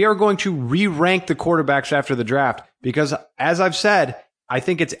we are going to re-rank the quarterbacks after the draft, because, as I've said, I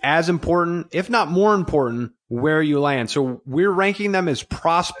think it's as important, if not more important, where you land. So we're ranking them as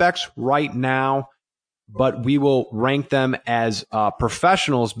prospects right now, but we will rank them as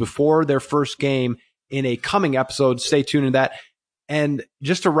professionals before their first game in a coming episode. Stay tuned to that. And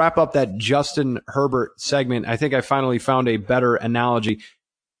just to wrap up that Justin Herbert segment, I think I finally found a better analogy.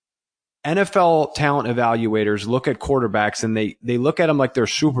 NFL talent evaluators look at quarterbacks and they look at them like they're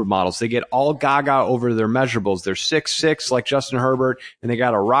supermodels. They get all gaga over their measurables. They're 6'6", like Justin Herbert, and they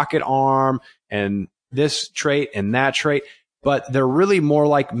got a rocket arm and this trait and that trait, but they're really more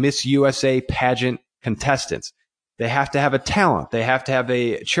like Miss USA pageant contestants. They have to have a talent. They have to have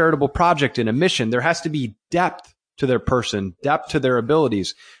a charitable project and a mission. There has to be depth to their person, depth to their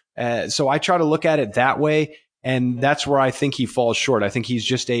abilities. So I try to look at it that way. And that's where I think he falls short. I think he's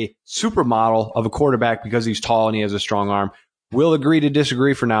just a supermodel of a quarterback because he's tall and he has a strong arm. We'll agree to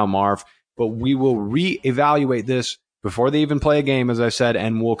disagree for now, Marv, but we will reevaluate this before they even play a game, as I said,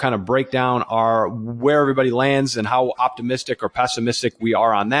 and we'll kind of break down where everybody lands and how optimistic or pessimistic we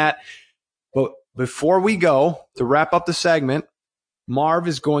are on that. But before we go, to wrap up the segment, Marv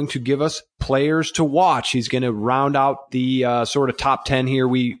is going to give us players to watch. He's going to round out the sort of top 10 here.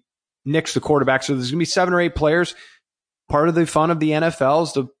 We nix the quarterback. So there's going to be 7 or 8 players. Part of the fun of the NFL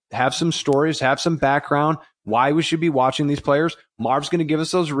is to have some stories, have some background, why we should be watching these players. Marv's going to give us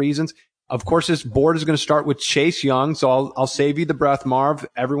those reasons. Of course, this board is going to start with Chase Young. So I'll save you the breath, Marv.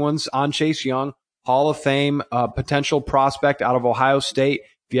 Everyone's on Chase Young, Hall of Fame, potential prospect out of Ohio State.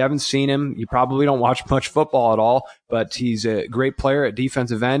 If you haven't seen him, you probably don't watch much football at all, but he's a great player at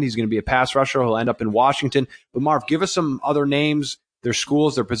defensive end. He's going to be a pass rusher. He'll end up in Washington. But Marv, give us some other names, their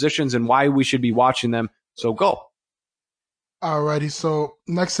schools, their positions, and why we should be watching them. So go. Alrighty. So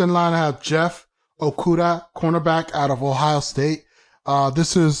next in line, I have Jeff Okudah, cornerback out of Ohio State.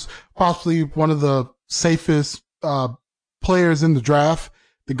 This is possibly one of the safest players in the draft.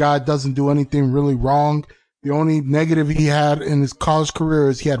 The guy doesn't do anything really wrong. The only negative he had in his college career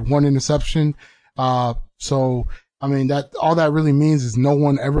is he had 1 interception. So, I mean, that all that really means is no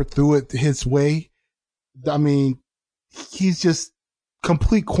one ever threw it his way. I mean, he's just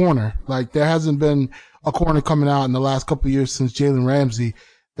complete corner. Like, there hasn't been a corner coming out in the last couple of years since Jalen Ramsey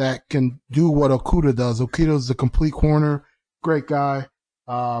that can do what Okudah does. Okudah's a complete corner, great guy.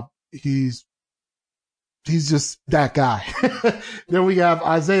 He's just that guy. Then we have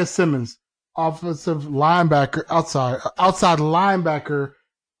Isaiah Simmons, offensive linebacker, outside linebacker,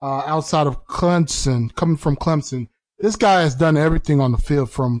 outside of Clemson, coming from Clemson. This guy has done everything on the field,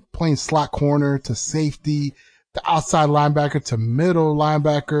 from playing slot corner to safety, to outside linebacker to middle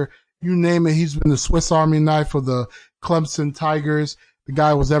linebacker. You name it, he's been the Swiss Army knife of the Clemson Tigers. The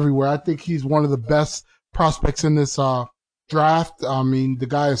guy was everywhere. I think he's one of the best prospects in this draft. I mean, the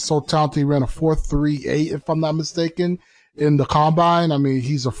guy is so talented. He ran a 4.38, if I'm not mistaken, in the combine. I mean,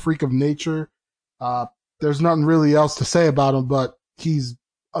 he's a freak of nature. There's nothing really else to say about him, but he's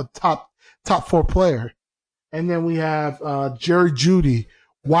a top 4 player. And then we have Jerry Jeudy,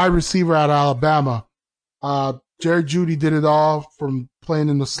 wide receiver out of Alabama. Jerry Jeudy did it all, from playing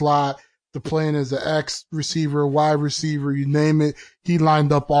in the slot to playing as an X receiver, wide receiver, you name it. He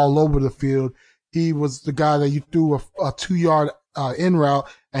lined up all over the field. He was the guy that you threw a 2-yard in route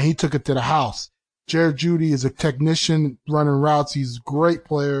and he took it to the house. Jerry Jeudy is a technician running routes. He's a great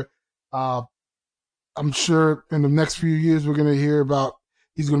player. I'm sure in the next few years we're going to hear about,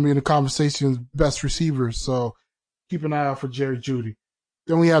 he's going to be in the conversation best receivers. So keep an eye out for Jerry Jeudy.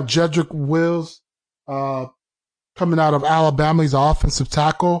 Then we have Jedrick Wills, coming out of Alabama. He's an offensive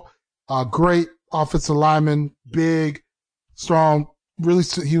tackle, great offensive lineman, big, strong. Really,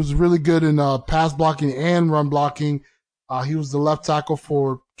 he was really good in pass blocking and run blocking. He was the left tackle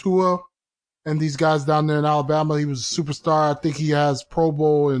for Tua and these guys down there in Alabama. He was a superstar. I think he has Pro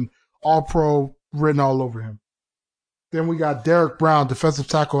Bowl and All-Pro written all over him. Then we got Derek Brown, defensive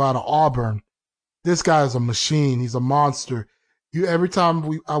tackle out of Auburn. This guy is a machine. He's a monster. Every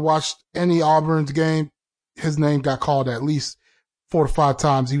time I watched any Auburn's game, his name got called at least 4 to 5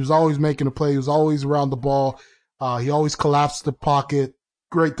 times. He was always making a play. He was always around the ball. He always collapsed the pocket.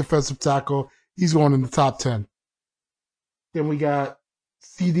 Great defensive tackle. He's going in the top 10. Then we got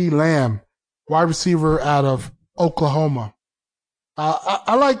CeeDee Lamb, wide receiver out of Oklahoma.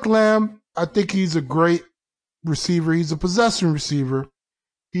 I like Lamb. I think he's a great receiver. He's a possession receiver.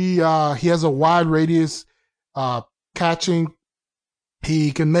 He has a wide radius, catching.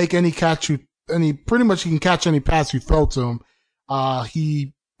 He can make any catch pretty much he can catch any pass you throw to him.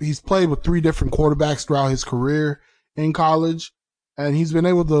 He's played with 3 different quarterbacks throughout his career in college, and he's been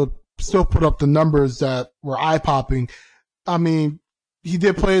able to still put up the numbers that were eye-popping. I mean, he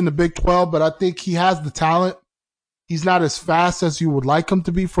did play in the Big 12, but I think he has the talent. He's not as fast as you would like him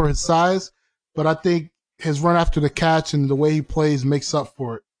to be for his size, but I think his run after the catch and the way he plays makes up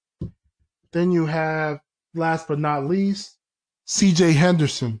for it. Then you have, last but not least, C.J.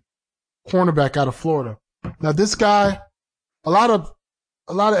 Henderson, cornerback out of Florida. Now, this guy, a lot of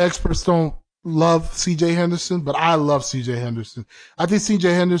experts don't love C.J. Henderson, but I love C.J. Henderson. I think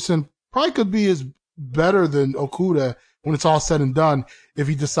C.J. Henderson probably could be as better than Okudah when it's all said and done if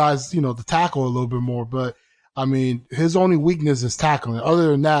he decides, to tackle a little bit more. But, I mean, his only weakness is tackling. Other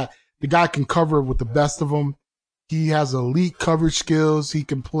than that, the guy can cover with the best of them. He has elite coverage skills. He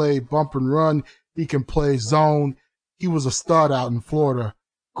can play bump and run. He can play zone. He was a stud out in Florida.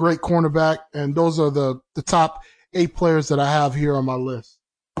 Great cornerback. And those are the top 8 players that I have here on my list.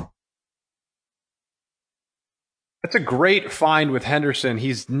 That's a great find with Henderson.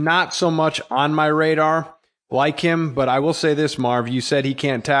 He's not so much on my radar like him, but I will say this, Marv. You said he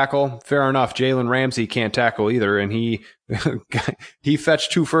can't tackle. Fair enough. Jalen Ramsey can't tackle either, and he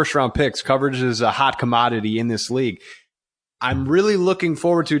fetched 2 first-round picks. Coverage is a hot commodity in this league. I'm really looking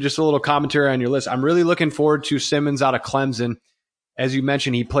forward to, just a little commentary on your list, I'm really looking forward to Simmons out of Clemson. As you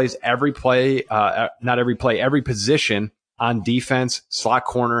mentioned, he plays every play, not every play, every position on defense, slot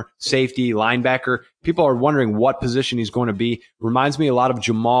corner, safety, linebacker. People are wondering what position he's going to be. Reminds me a lot of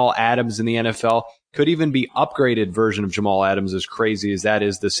Jamal Adams in the NFL. Could even be upgraded version of Jamal Adams, as crazy as that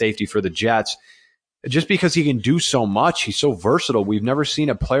is, the safety for the Jets. Just because he can do so much, he's so versatile. We've never seen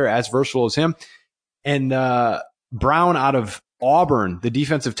a player as versatile as him. And Brown out of Auburn, the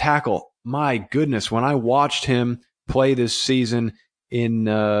defensive tackle, my goodness, when I watched him play this season in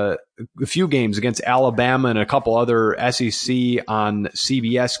a few games against Alabama and a couple other SEC on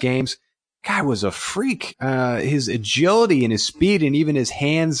CBS games, guy was a freak. His agility and his speed and even his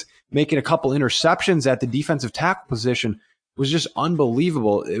hands making a couple interceptions at the defensive tackle position was just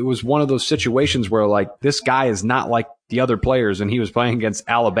unbelievable. It was one of those situations where, like, this guy is not like the other players, and he was playing against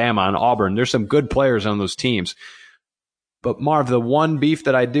Alabama and Auburn. There's some good players on those teams. But, Marv, the one beef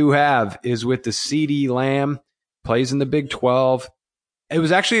that I do have is with the CeeDee Lamb, plays in the Big 12. It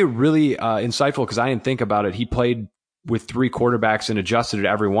was actually really insightful because I didn't think about it. He played with 3 quarterbacks and adjusted to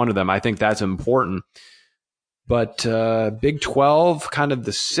every one of them. I think that's important. But Big 12, kind of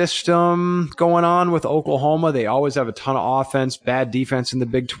the system going on with Oklahoma. They always have a ton of offense, bad defense in the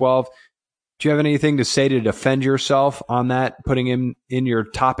Big 12. Do you have anything to say to defend yourself on that, putting him in your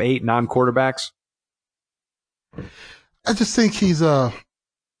top 8 non-quarterbacks? I just think he's a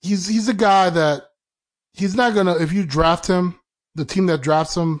guy that he's not going to, if you draft him, the team that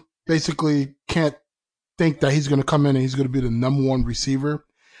drafts him basically can't think that he's going to come in and he's going to be the number 1 receiver.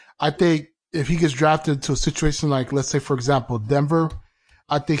 I think if he gets drafted to a situation like, let's say, for example, Denver,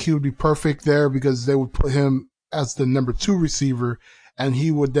 I think he would be perfect there because they would put him as the number 2 receiver, and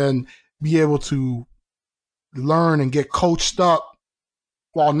he would then be able to learn and get coached up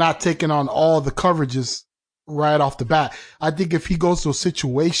while not taking on all the coverages right off the bat. I think if he goes to a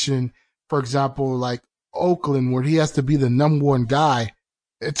situation, for example, like Oakland, where he has to be the number 1 guy,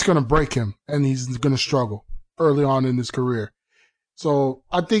 it's going to break him and he's going to struggle early on in his career. So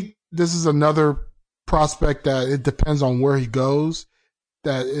I think this is another prospect that it depends on where he goes,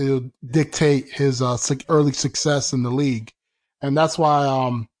 that it'll dictate his early success in the league. And that's why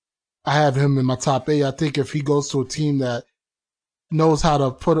I have him in my top 8. I think if he goes to a team that knows how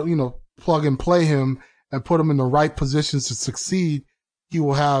to plug and play him and put him in the right positions to succeed, he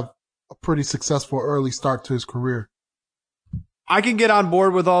will have a pretty successful early start to his career. I can get on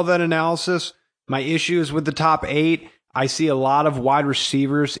board with all that analysis. My issue is with the top 8. I see a lot of wide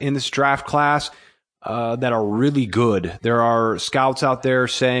receivers in this draft class that are really good. There are scouts out there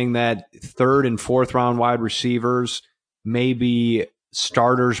saying that 3rd and 4th round wide receivers, maybe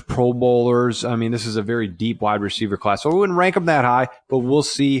starters, Pro Bowlers. I mean, this is a very deep wide receiver class. So I wouldn't rank them that high, but we'll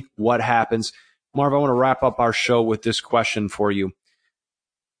see what happens. Marv, I want to wrap up our show with this question for you.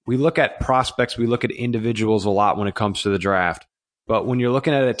 We look at prospects, we look at individuals a lot when it comes to the draft. But when you're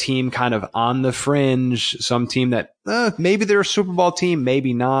looking at a team kind of on the fringe, some team that maybe they're a Super Bowl team,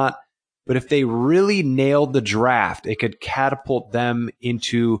 maybe not. But if they really nailed the draft, it could catapult them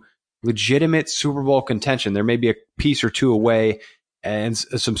into legitimate Super Bowl contention. There may be a piece or two away and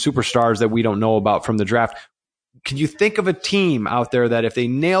some superstars that we don't know about from the draft. Can you think of a team out there that if they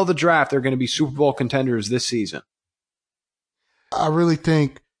nail the draft, they're going to be Super Bowl contenders this season? I really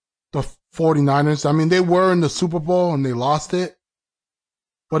think the 49ers, I mean, they were in the Super Bowl and they lost it.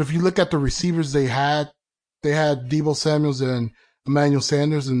 But if you look at the receivers they had Deebo Samuels and Emmanuel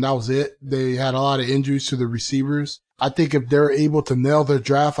Sanders, and that was it. They had a lot of injuries to the receivers. I think if they're able to nail their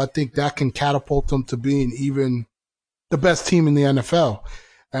draft, I think that can catapult them to being even the best team in the NFL.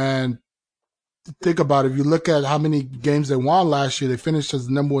 And think about it. If you look at how many games they won last year, they finished as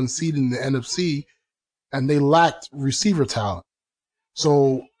the number 1 seed in the NFC, and they lacked receiver talent.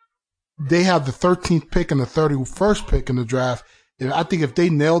 So they have the 13th pick and the 31st pick in the draft. And I think if they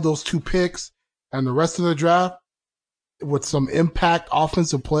nail those 2 picks and the rest of the draft with some impact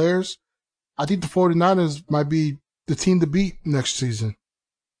offensive players, I think the 49ers might be the team to beat next season.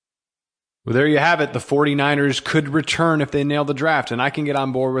 Well, there you have it. The 49ers could return if they nail the draft, and I can get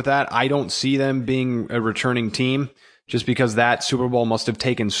on board with that. I don't see them being a returning team just because that Super Bowl must have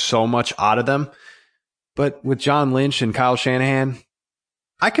taken so much out of them. But with John Lynch and Kyle Shanahan,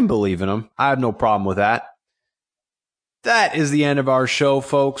 I can believe in them. I have no problem with that. That is the end of our show,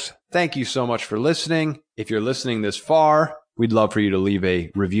 folks. Thank you so much for listening. If you're listening this far, we'd love for you to leave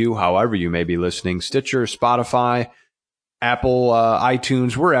a review, however you may be listening. Stitcher, Spotify, Apple,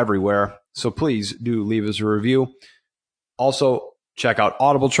 iTunes, we're everywhere. So please do leave us a review. Also, check out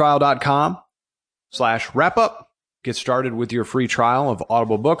audibletrial.com/wrap-up. Get started with your free trial of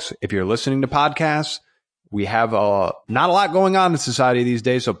Audible books. If you're listening to podcasts, we have not a lot going on in society these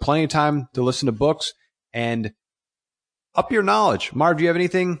days, so plenty of time to listen to books and up your knowledge. Marv, do you have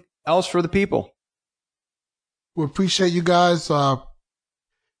anything else for the people? We appreciate you guys.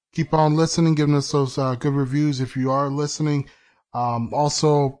 Keep on listening, giving us those good reviews if you are listening.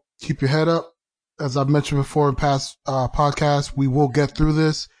 Also, keep your head up. As I've mentioned before in past podcasts, we will get through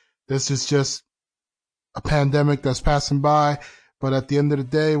this. This is just a pandemic that's passing by. But at the end of the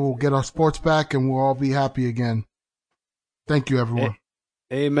day, we'll get our sports back and we'll all be happy again. Thank you, everyone.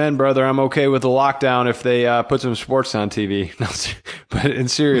 Amen, brother. I'm okay with the lockdown if they put some sports on TV. But in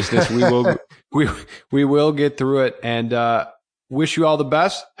seriousness, we will get through it, and wish you all the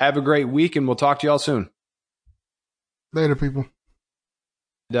best. Have a great week, and we'll talk to you all soon. Later, people.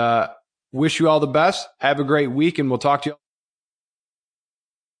 Wish you all the best. Have a great week, and we'll talk to you all